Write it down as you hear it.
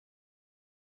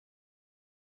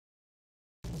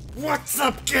What's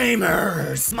up,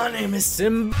 gamers? My name is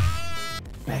Sim.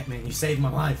 Batman, you saved my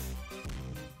life.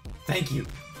 Thank you.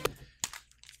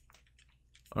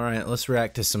 Alright, let's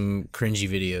react to some cringy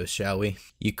videos, shall we?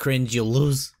 You cringe, you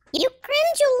lose. You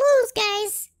cringe, you lose,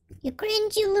 guys. You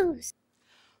cringe, you lose.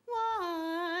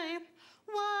 Why?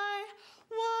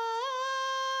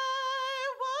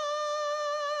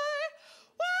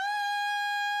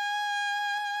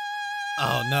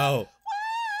 Oh no.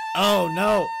 Oh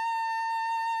no.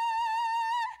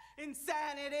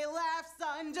 Insanity laughs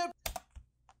under.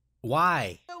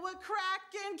 Why? We're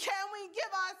cracking. Can we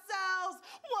give ourselves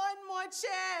one more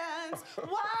chance?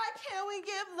 Why can't we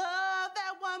give love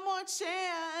that one more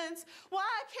chance? Why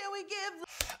can't we give?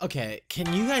 Okay,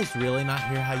 can you guys really not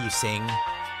hear how you sing?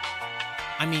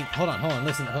 I mean, hold on,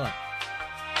 listen, hold on.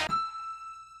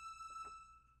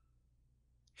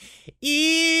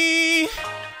 You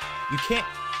can't,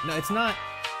 no, it's not.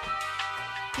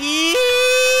 Give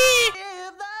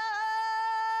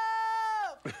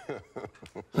love.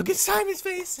 Look at Simon's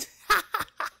face.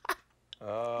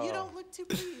 You don't look too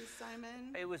pleased,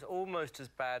 Simon. It was almost as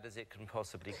bad as it can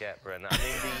possibly get, Brenna. I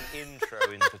mean, the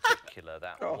intro in particular,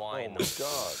 that whine. Oh, my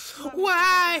God.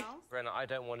 Why? Brenna, I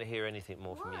don't want to hear anything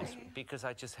more from you because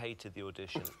I just hated the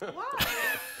audition. Why?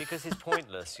 Because it's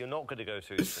pointless. You're not going to go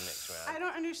through to the next round. I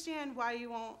don't understand why you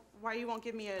won't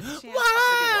give me a chance.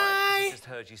 Why? I just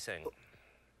heard you sing.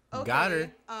 Okay, Got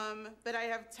her. But I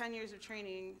have 10 years of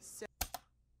training, so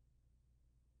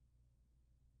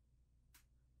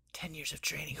 10 years of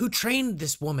training. Who trained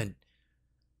this woman?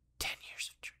 10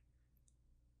 years of training.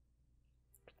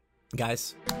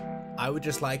 Guys, I would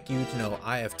just like you to know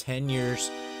I have 10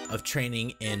 years of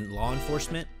training in law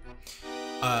enforcement.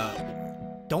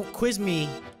 Don't quiz me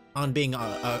on being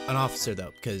an officer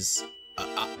though, because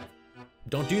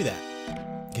don't do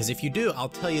that. Because if you do, I'll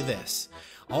tell you this.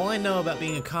 All I know about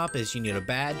being a cop is you need a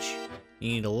badge, you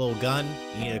need a little gun,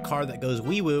 you need a car that goes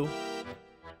wee-woo.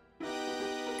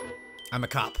 I'm a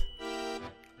cop.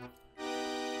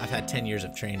 I've had 10 years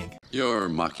of training. You're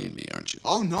mocking me, aren't you?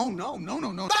 Oh, no.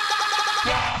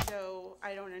 so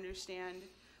I don't understand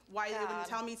why you didn't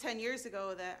tell me 10 years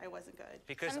ago that I wasn't good.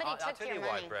 Because Somebody I'll took tell your you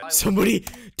why, money. Brenna. Somebody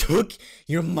took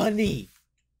your money.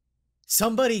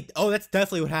 Somebody, oh, that's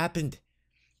definitely what happened.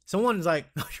 Someone's like,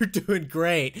 oh, you're doing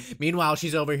great. Meanwhile,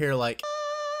 she's over here like,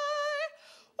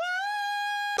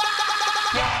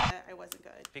 I wasn't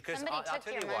good. Because Somebody I'll took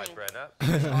tell your you why, money. Brenna.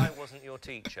 Because I wasn't your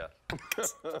teacher.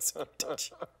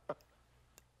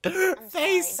 her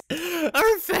face,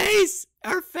 her face,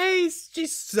 her face.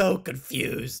 She's so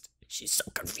confused. She's so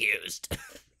confused.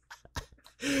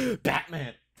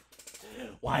 Batman,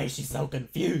 why is she so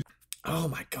confused? Oh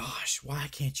my gosh, why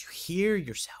can't you hear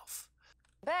yourself?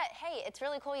 But hey, it's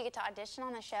really cool you get to audition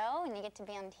on the show and you get to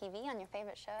be on TV on your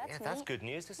favorite show. That's Yeah, that's neat. good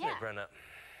news, isn't Yeah. it, Brenna?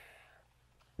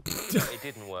 It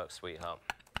didn't work, sweetheart.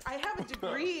 I have a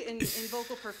degree in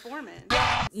vocal performance.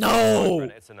 No,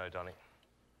 Brenna, it's a no, darling.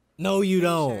 no, you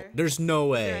don't. sure? There's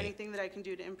no Is there way. anything that I can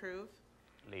do to improve?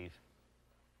 Leave.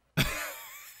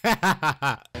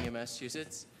 In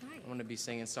Massachusetts. I'm going to be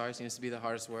singing Stars. Seems to be the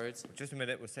hardest words. Just a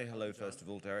minute, we'll say hello first of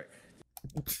all, Derek.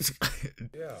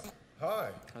 Yeah. Hi.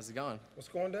 How's it going? What's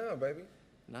going down, baby?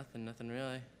 Nothing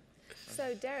really.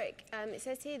 So, Derek, it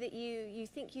says here that you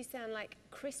think you sound like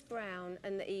Chris Brown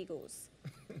and the Eagles.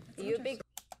 Are you a big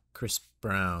Chris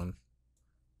Brown.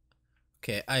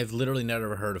 Okay, I've literally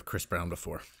never heard of Chris Brown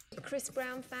before. Chris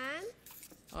Brown fan?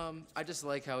 I just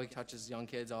like how he touches young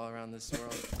kids all around this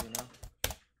world, you know?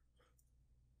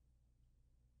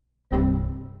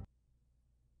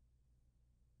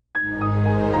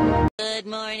 Good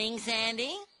morning,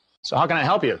 Sandy. So how can I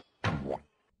help you?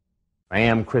 I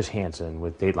am Chris Hansen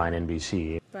with Dateline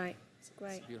NBC. Right, it's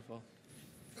great. It's beautiful.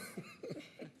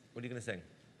 What are you going to sing?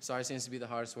 Sorry seems to be the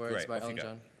hardest words Great, by off you Elton go.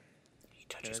 John. He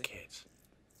touches kids.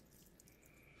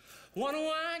 What do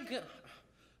I get?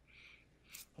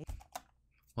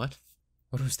 What?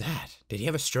 What was that? Did he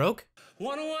have a stroke?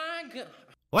 What do I get?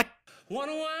 What? What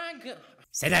do I get?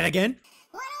 Say that again.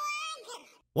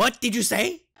 What did you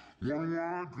say?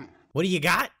 What do you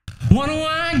got? What do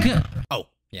I get? Oh,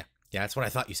 yeah. Yeah, that's what I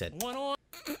thought you said. What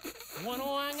do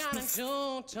I gotta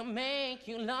do to make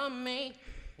you love me?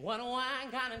 What do I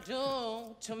gotta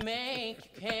do to make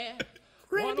you care?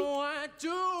 What do I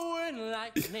do when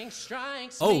lightning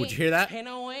strikes me? Oh, did you hear that? And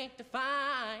I wait to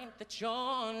find that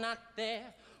you're not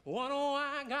there. What do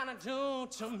I gotta do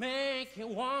to make you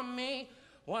want me?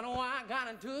 What do I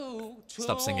gotta do to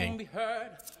Stop singing. be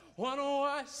heard? What do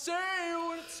I say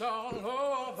when it's all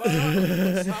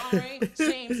over? Sorry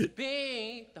seems to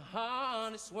be the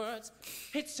hardest words.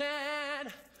 It's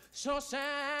sad so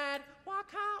sad. Why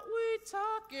can't we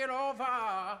talk it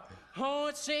over? Oh,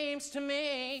 it seems to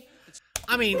me.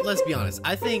 I mean, let's be honest.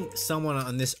 I think someone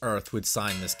on this earth would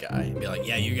sign this guy and be like,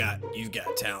 yeah, you've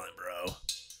got talent, bro.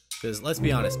 Because let's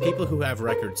be honest, people who have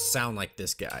records sound like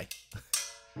this guy.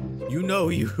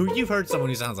 You've heard someone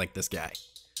who sounds like this guy.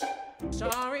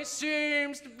 Sorry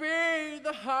seems to be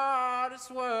the hardest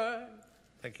word.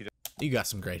 Thank you. You got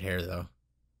some great hair, though.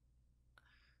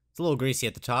 It's a little greasy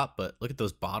at the top, but look at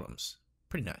those bottoms.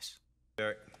 Pretty nice.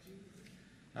 Derek.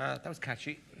 That was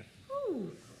catchy.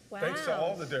 Ooh, wow. Thanks to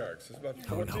all the Dereks. There's about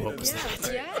 14 what was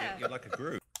that? Yeah. You're like a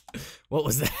group. What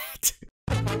was that?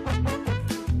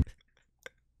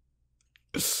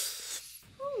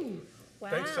 Ooh, wow.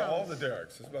 Thanks to all the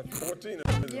Dereks. There's about 14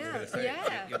 of them.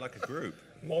 Yeah. You're like a group.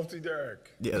 Multi-Derek.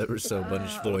 Yeah, there was so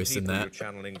much voice in People you're that.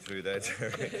 channeling through there,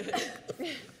 Derek.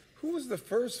 Who was the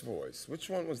first voice? Which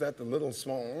one was that? The little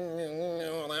small.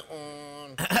 That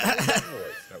one.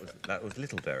 That was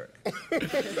little Derek.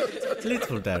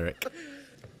 Little Derek.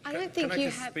 I don't think Can I you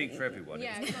just have. speak for everyone?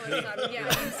 Yeah, It's go on, Simon.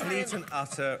 Yeah. complete and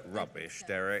utter rubbish,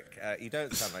 Derek. You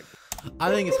don't sound like.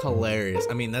 I think it's hilarious.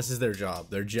 I mean, this is their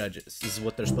job. They're judges. This is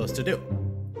what they're supposed to do.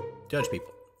 Judge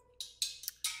people.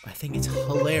 I think it's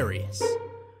hilarious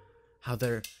how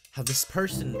this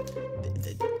person,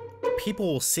 people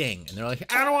will sing and they're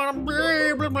like, I don't want to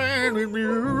be with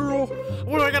you.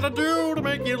 What do I gotta do to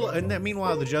make you? And then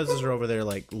meanwhile, the judges are over there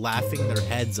like laughing their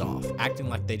heads off, acting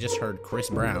like they just heard Chris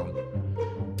Brown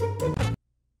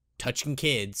touching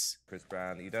kids. Chris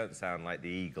Brown, you don't sound like the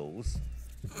Eagles.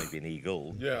 Maybe an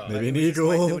eagle. Yeah. Maybe an It's just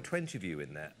like eagle. there were 20 of you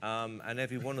in there, and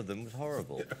every one of them was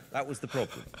horrible. That was the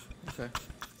problem. Okay.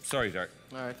 Sorry, Derek.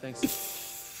 All right, thanks.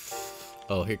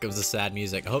 Oh, here comes the sad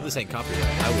music. I hope this ain't copyright.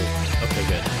 I will. Okay,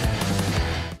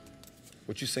 good.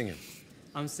 What you singing?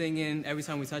 I'm singing Every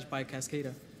Time We Touch by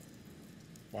Cascada.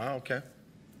 Wow, okay.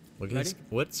 Look at this. Ready?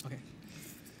 What's? Okay.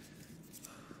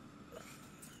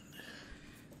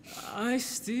 I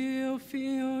still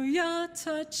feel your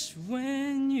touch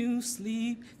when you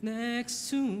sleep next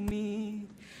to me.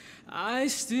 I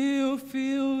still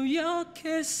feel your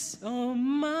kiss on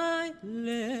my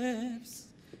lips.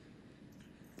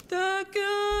 The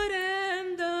good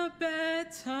and the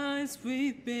bad times,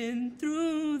 we've been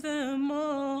through them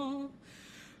all.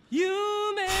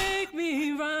 You make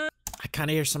me run. I kind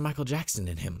of hear some Michael Jackson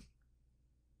in him.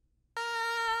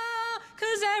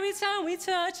 'Cause every time we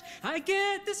touch, I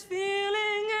get this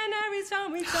feeling, and every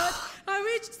time we touch, I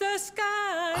reach the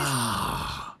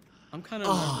sky. I'm kind of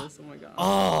nervous. Oh my god.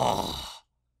 Oh.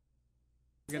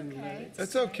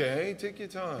 That's okay. Take your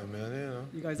time, man. You know.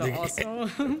 You guys are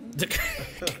awesome. You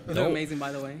look amazing,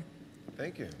 by the way.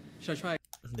 Thank you. Should I try?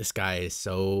 This guy is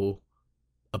so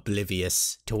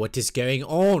oblivious to what is going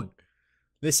on.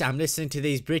 Listen, I'm listening to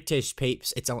these British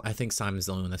peeps. I think Simon's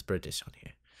the only one that's British on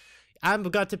here. I've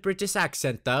got a British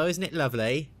accent though, isn't it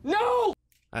lovely? No!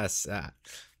 That's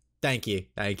thank you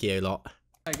a lot.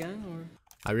 Again, or?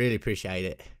 I really appreciate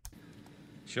it.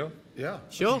 Sure. Yeah.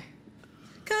 Sure.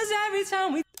 'Cause every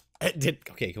time we...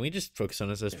 Okay, can we just focus on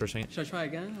this for a second? Should I try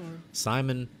again, or?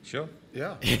 Simon. Sure.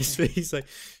 Yeah. He's like,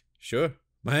 sure.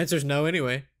 My answer's no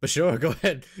anyway. But sure, go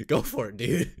ahead. Go for it,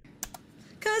 dude.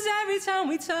 'Cause every time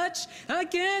we touch, I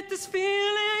get this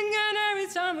feeling, and every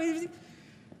time we...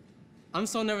 I'm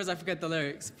so nervous I forget the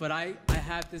lyrics, but I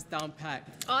have this down pat.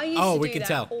 I used Oh, to we do can that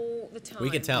tell. all the time. We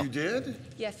can tell. You did?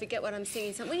 Yeah, forget what I'm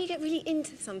singing. When you get really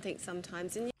into something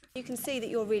sometimes, and you can see that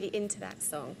you're really into that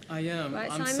song. I am. Right,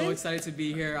 I'm so Simon? excited to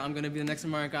be here. I'm going to be the next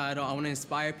American Idol. I want to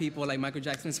inspire people like Michael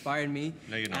Jackson inspired me.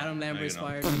 No, you're not. Adam No, Lambert you're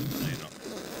not. inspired me. No, you're not.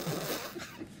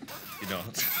 You're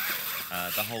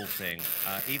not. The whole thing,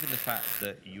 even the fact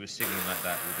that you were singing like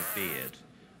that with a beard,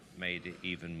 made it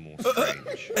even more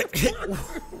strange.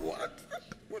 What?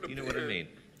 You know what I mean?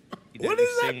 You What don't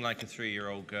is that? sing like a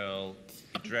 3-year-old girl,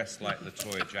 you dress like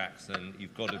Latoya Jackson,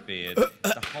 you've got a beard.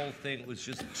 The whole thing was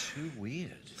just too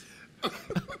weird.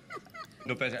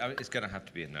 No, but it's going to have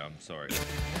to be a no, I'm sorry.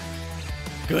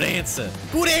 Good answer.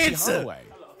 Good answer.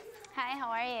 Hi, how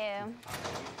are you?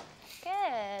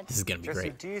 Good. This is gonna be Jesse,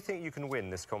 great. do you think you can win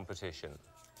this competition?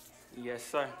 Yes,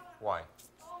 sir. Why?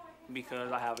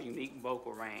 Because I have a unique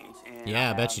vocal range, and Yeah,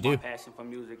 I bet you my do. passion for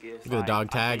music is Look at the like, dog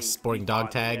I tags, think sporting people dog are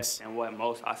the tags. best And what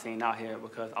most I seen out here,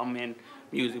 because I'm in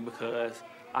music because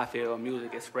I feel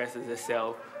music expresses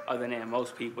itself, other than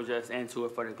most people just into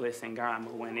it for the glitz and grime.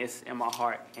 But when it's in my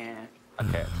heart, and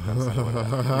Okay.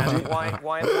 And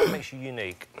what makes you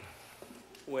unique?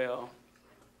 well,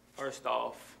 first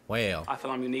off, Well. I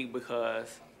feel I'm unique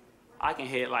because I can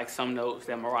hit like some notes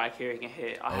that Mariah Carey can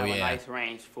hit. I have yeah. a nice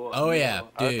range for. Oh yeah,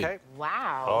 dude. Okay.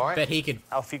 Wow. All right. Bet he could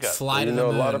Off you go. fly to You the know,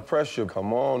 moon. a lot of pressure.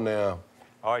 Come on now.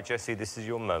 All right, Jesse, this is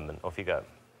your moment. Off you go.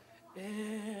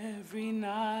 Every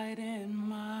night in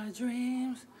my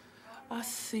dreams, I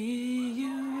see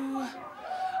you,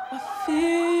 I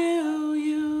feel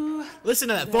you. Listen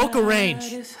to that vocal range.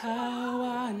 That is how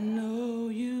I know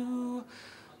you.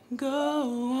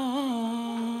 Go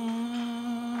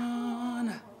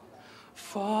on,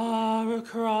 far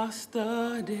across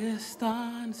the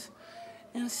distance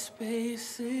and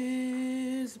spaces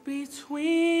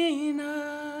between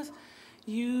us.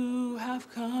 You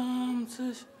have come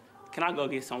to. Can I go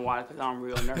get some water? Because I'm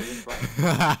real nervous right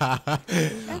now.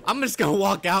 I'm just gonna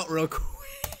walk out real quick.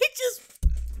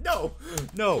 No.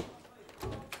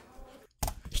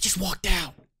 He just walked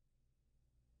out.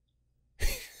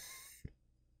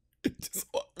 He just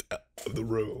walked out of the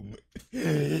room.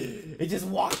 He just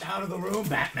walked out of the room,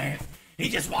 Batman. He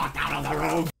just walked out of the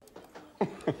room.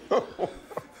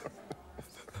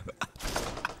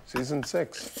 Season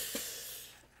 6.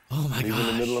 Oh my god. In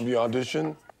the middle of your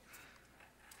audition?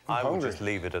 I will just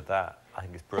leave it at that. I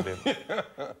think it's brilliant.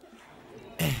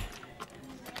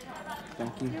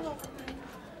 Thank you.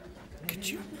 Could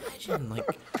you imagine, like,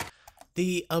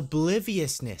 the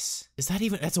obliviousness? Is that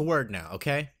even? That's a word now,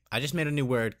 okay? I just made a new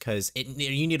word because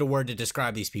you need a word to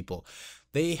describe these people.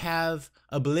 They have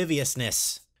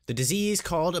obliviousness. The disease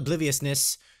called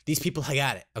obliviousness. These people have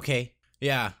got it, okay?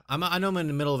 Yeah, I know I'm in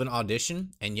the middle of an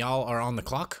audition and y'all are on the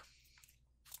clock.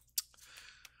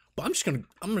 But I'm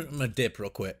gonna dip real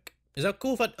quick. Is that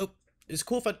cool if is it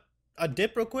cool if I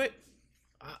dip real quick?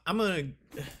 I'm gonna,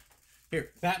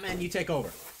 here, Batman, you take over.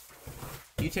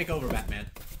 You take over, Batman.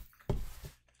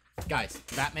 Guys,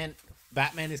 Batman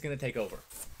is gonna take over.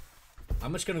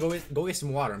 I'm just gonna go get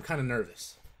some water. I'm kind of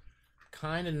nervous.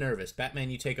 Batman,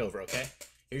 you take over, okay?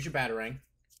 Here's your batarang.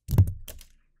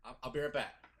 I'll be right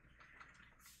back.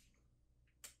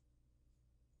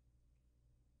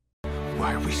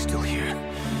 Why are we still here?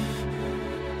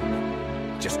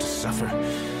 Just to suffer?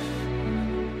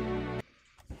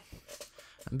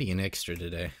 I'm being extra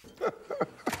today.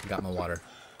 Got my water.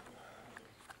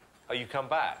 Oh, you come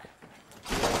back?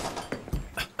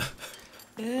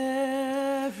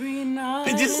 Every night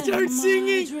I just start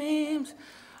singing. Dreams,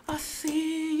 I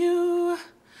see you,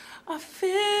 I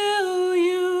feel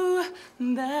you.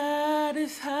 That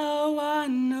is how I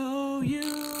know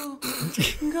you.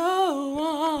 Go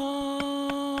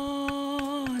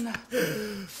on,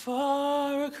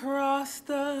 far across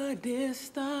the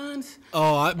distance.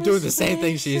 Oh, I'm doing the same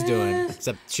thing she's doing,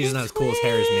 except she's not as cool as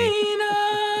hair as me.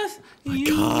 My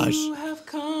gosh. You have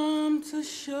come to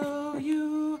show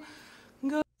you.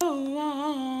 Go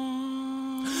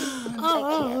on.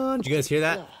 Oh, did you guys hear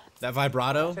that? That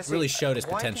vibrato really showed his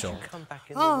potential.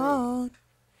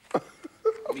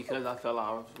 Because I felt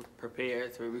I was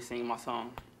prepared to re-sing my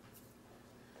song.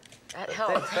 That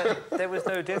helped. There was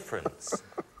no difference.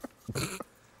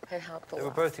 It helped a They were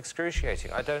lot. both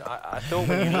excruciating. I thought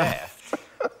when you left,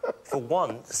 for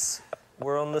once,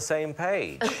 we're on the same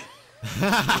page.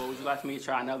 Well, would you like me to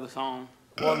try another song?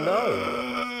 Well,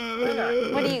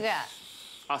 no. What do you got?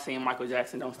 I'll sing Michael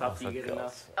Jackson, Don't Stop Till You Get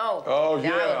Enough. Oh,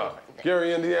 yeah.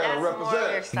 Gary, Indiana,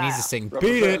 represent. He needs to sing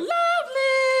Beat It.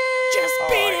 Just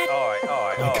beat it. All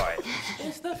right.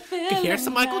 It's the You can hear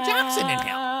some Michael Jackson in here.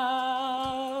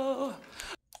 now.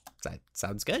 That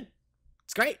sounds good.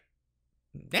 It's great.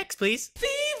 Next, please.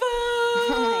 Oh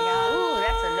my god. Ooh,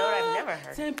 that's a note I've never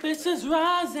heard. Temperatures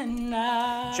rising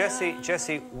now.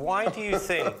 Jesse, why do you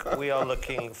think we are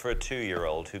looking for a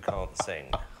 2-year-old who can't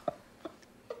sing?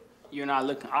 You're not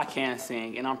looking. I can't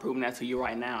sing, and I'm proving that to you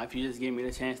right now. If you just give me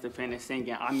the chance to finish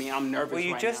singing, I mean, I'm nervous. Well,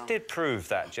 you right just now. did prove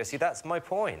that, Jesse. That's my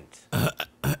point.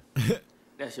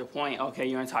 That's your point. Okay,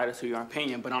 you're entitled to your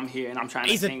opinion, but I'm here and I'm trying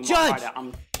to He's sing a my judge. part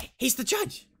out. He's the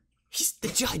judge. He's the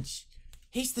judge.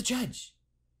 He's the judge.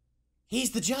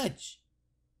 He's the judge.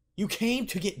 You came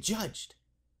to get judged.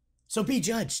 So be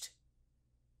judged.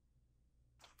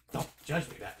 Don't judge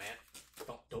me, Batman.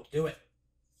 Don't do it.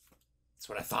 That's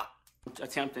what I thought.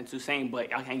 Attempting to sing,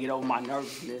 but I can't get over my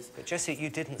nervousness. But Jesse, you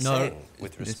didn't No, sing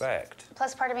with respect.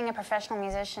 Plus, part of being a professional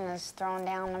musician is thrown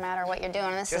down no matter what you're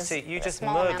doing. This Jesse, is you a just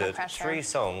small amount of murdered pressure. 3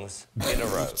 songs in a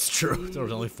row. It's true. There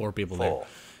was only 4 people 4.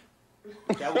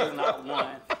 That was not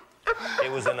one.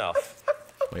 It was enough. there.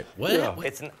 Wait, what? Yeah. Wait.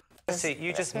 It's an. Jesse,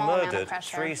 you just small amount of murdered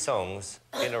pressure. 3 songs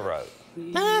in a row.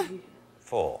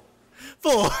 4.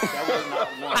 4. That was not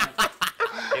one.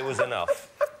 It was enough.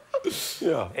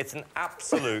 Yeah. It's an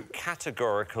absolute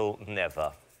categorical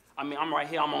never. I mean, I'm right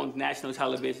here. I'm on national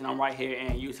television. I'm right here,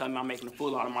 and you tell me I'm making a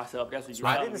fool out of myself. That's what you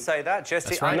I tell didn't me. say that, Jesse.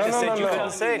 That's I right. just No, said no, you no, couldn't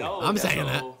no. sing. No, I'm that's saying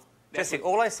that. so- Jesse,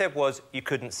 all I said was you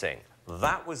couldn't sing.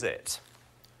 That was it.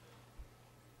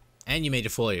 And you made a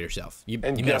fool of yourself. You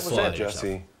And made a guess fool what, out of yourself.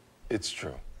 Jesse? It's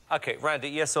true. Okay, Randy,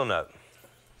 yes or no?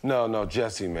 No,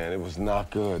 Jesse, man, it was not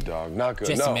good, dog. Not good.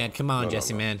 Jesse, no. man, come on, No,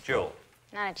 Jesse, man. Jewel.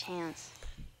 Not a chance.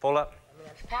 Paula? I'm gonna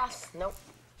have to pass. Nope.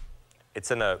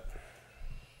 It's a no.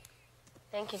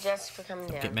 Thank you, Jesse, for coming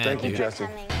down. Get mad, Thank you, dude. Jesse.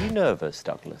 You nervous,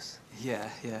 Douglas? Yeah.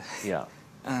 Yeah.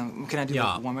 Can I do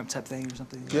Yeah. a warm-up type thing or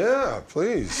something? Yeah,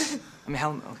 please. I mean,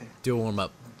 how? Okay. Do a warm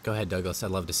up. Go ahead, Douglas.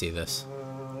 I'd love to see this.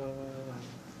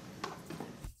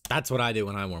 That's what I do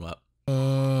when I warm up.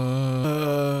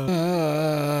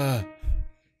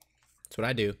 That's what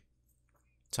I do.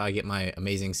 That's how I get my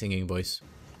amazing singing voice.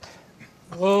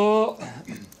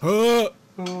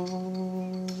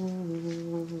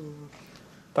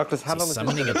 Douglas, how long is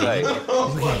Summoning a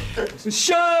this demon.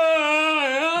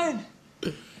 Shine!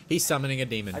 He's summoning a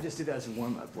demon. I just did that as a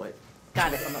warm-up. Like,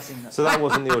 Got it. I'm not singing that. So that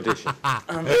wasn't the audition.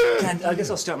 I guess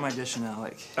I'll start my audition now.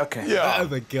 Like, Okay. Yeah. Oh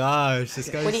my gosh, this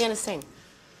guy's... What are you gonna sing?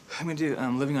 I'm gonna do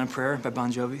 "Living on a Prayer" by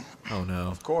Bon Jovi. Oh no.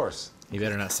 Of course. You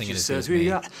better not sing it Just as good says as we me.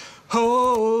 got.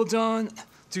 Hold on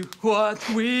to what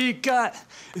we got.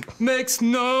 It makes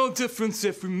no difference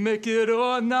if we make it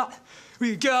or not.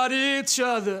 We got each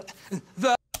other.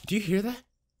 Do you hear that?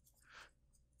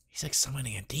 He's like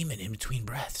summoning a demon in between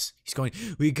breaths. He's going,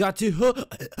 we got to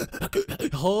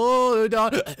hold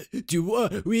on to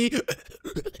what we...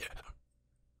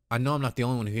 I know I'm not the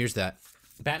only one who hears that.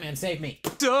 Batman, save me.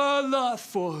 The love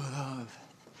for love.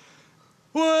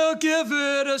 We'll give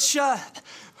it a shot.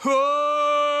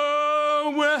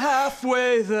 Oh, we're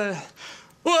halfway there.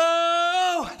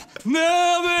 Whoa,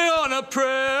 never on a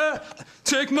prayer.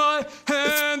 Take my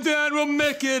hand and we'll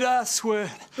make it, I swear.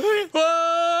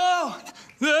 Whoa,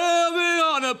 living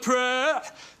on a prayer.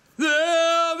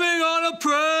 Living on a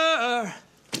prayer.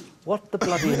 What the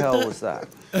bloody hell was that?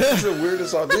 This is the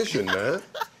weirdest audition, man.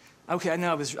 Okay, I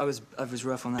know I was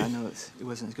rough on that. I know it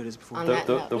wasn't as good as before. On The, that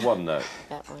the, note. the one note.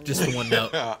 That one. Just the one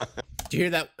note. Did you hear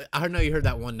that? I know you heard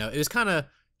that one note. It was kind of,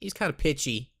 he's kind of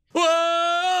pitchy.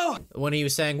 Whoa! When he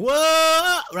was saying,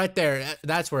 whoa, right there,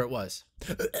 that's where it was.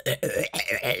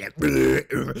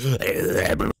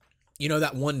 You know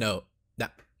that one note,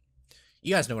 that,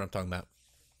 you guys know what I'm talking about.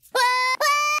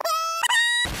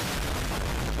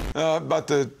 About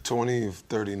the 20,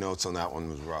 30 notes on that one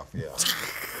was rough, yeah.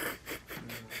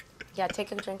 Yeah,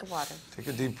 take a drink of water. Take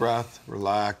a deep breath,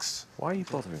 relax. Why are you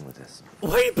bothering with this?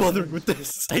 Why are you bothering with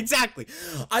this? Exactly.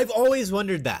 I've always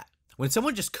wondered that. When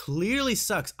someone just clearly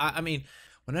sucks, I mean,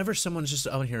 whenever someone's just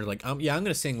out here like, yeah, I'm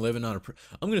gonna sing "Living on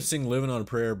a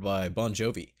Prayer" by Bon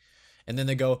Jovi, and then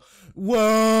they go,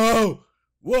 whoa,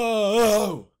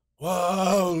 whoa,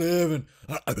 whoa, living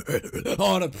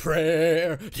on a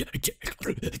prayer.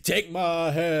 Take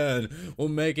my hand, we'll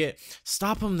make it.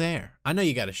 Stop them there. I know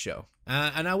you got a show,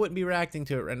 and I wouldn't be reacting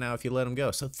to it right now if you let them go.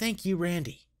 So thank you,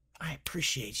 Randy. I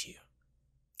appreciate you.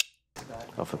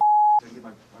 Oh, for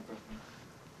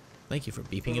Thank you for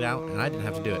beeping it out, and I didn't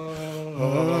have to do it.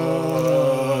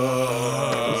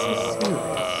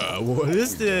 What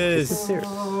is this?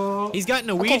 He's gotten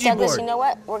a Ouija Okay, Douglas, board. you know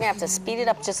what? We're gonna have to speed it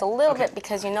up just a little bit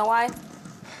because you know why?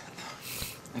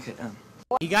 Okay,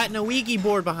 He got an Ouija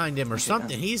board behind him or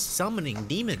something. He's summoning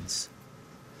demons.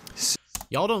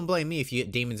 Y'all don't blame me if you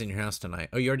get demons in your house tonight.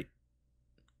 Oh, you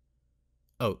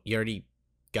already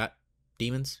got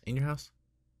demons in your house?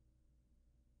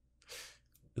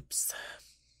 Oops.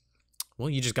 Well,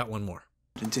 you just got one more.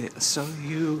 Today I saw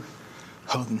you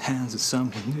holding hands with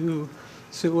someone new.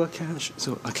 So I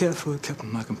carefully kept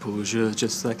my composure,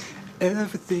 just like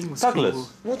everything was Douglas. cool.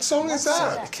 What song is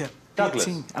that? I kept Douglas.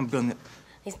 beating. I'm building it.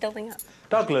 He's building up.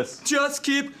 Douglas. Just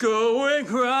keep going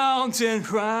round and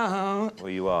round.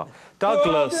 Where you are. Oh,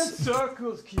 Douglas. the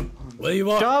circles keep on Where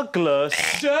you are? Douglas.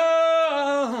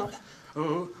 down.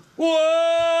 Oh,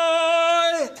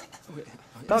 what?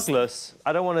 Douglas,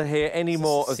 I don't want to hear any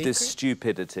more a of this secret?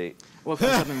 stupidity. Well,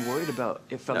 because I've been worried about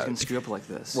if I was No. going to screw up like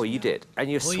this. Well, you did.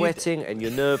 And you're Well, you sweating and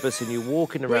you're nervous and you're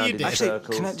walking Well, around you in did. Actually,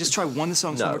 circles. can I just try one of the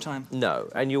songs no, one more time? No.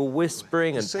 And you're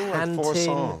whispering and Sing panting. like 4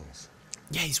 songs.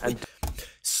 Yeah, he's wait.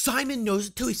 Simon knows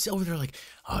it too. He's over there like,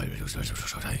 I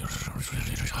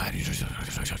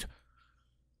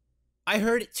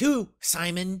heard it too,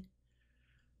 Simon.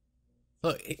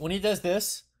 Look, when he does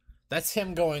this, that's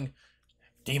him going,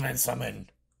 demon summon.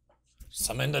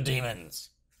 Summon the demons.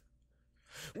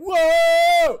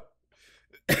 Whoa!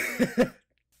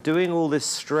 Doing all this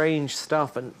strange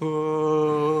stuff and...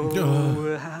 Oh,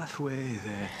 we're halfway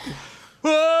there.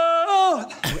 Whoa!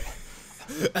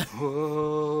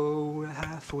 Whoa, we're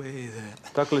halfway there.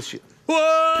 Douglas, you...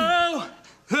 Whoa!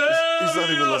 He's not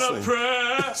even listening.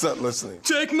 Prayer. He's not listening.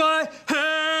 Take my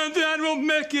hand hand and we'll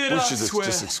make it, We I should swear.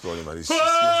 just explode him, buddy.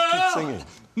 Whoa, Keep singing.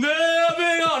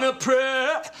 living on a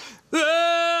prayer,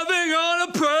 living on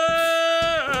a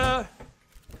prayer.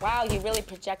 Wow, you really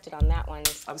projected on that one.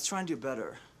 I was trying to do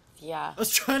better. Yeah. I was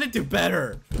trying to do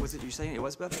better. Was it you saying it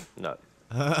was better? No.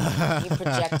 You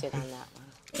projected on that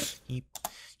one.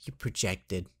 You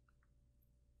projected.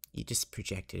 You just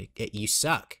projected it. You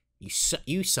suck.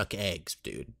 You suck eggs,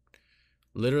 dude.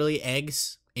 Literally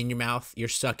eggs in your mouth. You're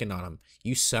sucking on them.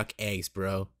 You suck eggs,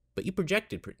 bro. But you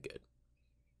projected pretty good.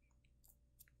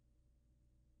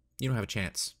 You don't have a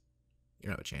chance. You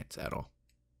don't have a chance at all.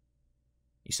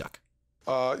 You suck.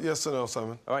 Yes or no,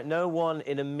 Simon? All right, no one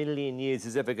in a million years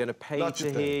is ever going to pay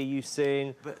to hear you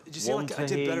sing. But did you see like I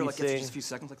did better like after just a few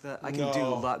seconds like that? I can do a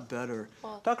lot better.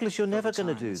 Well, Douglas, you're never going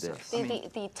to do this.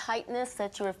 The tightness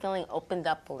that you were feeling opened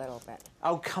up a little bit.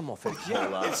 Oh, come off it.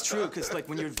 Yeah, it's true, because like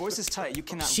when your voice is tight, you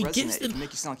cannot resonate. It can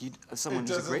make you sound like someone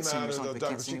who's a great singer or something, but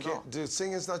can't sing at all. Dude,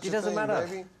 singing's not It your doesn't thing, matter.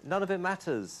 baby. None of it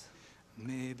matters.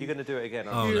 Maybe. You're going to do it again.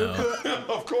 Oh, no.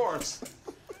 Of course.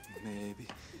 Maybe.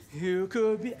 You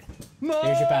could be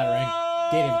Here's your battering.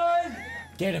 Get him.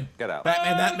 Get him. Get out.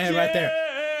 Batman, that man right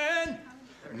there.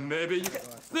 Maybe you can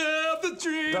live the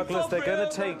dream. Douglas, they're going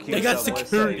to take you. They got somewhere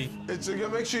security. safe. It's gonna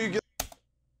make sure you get.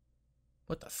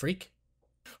 What the freak?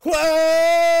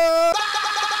 Whoa!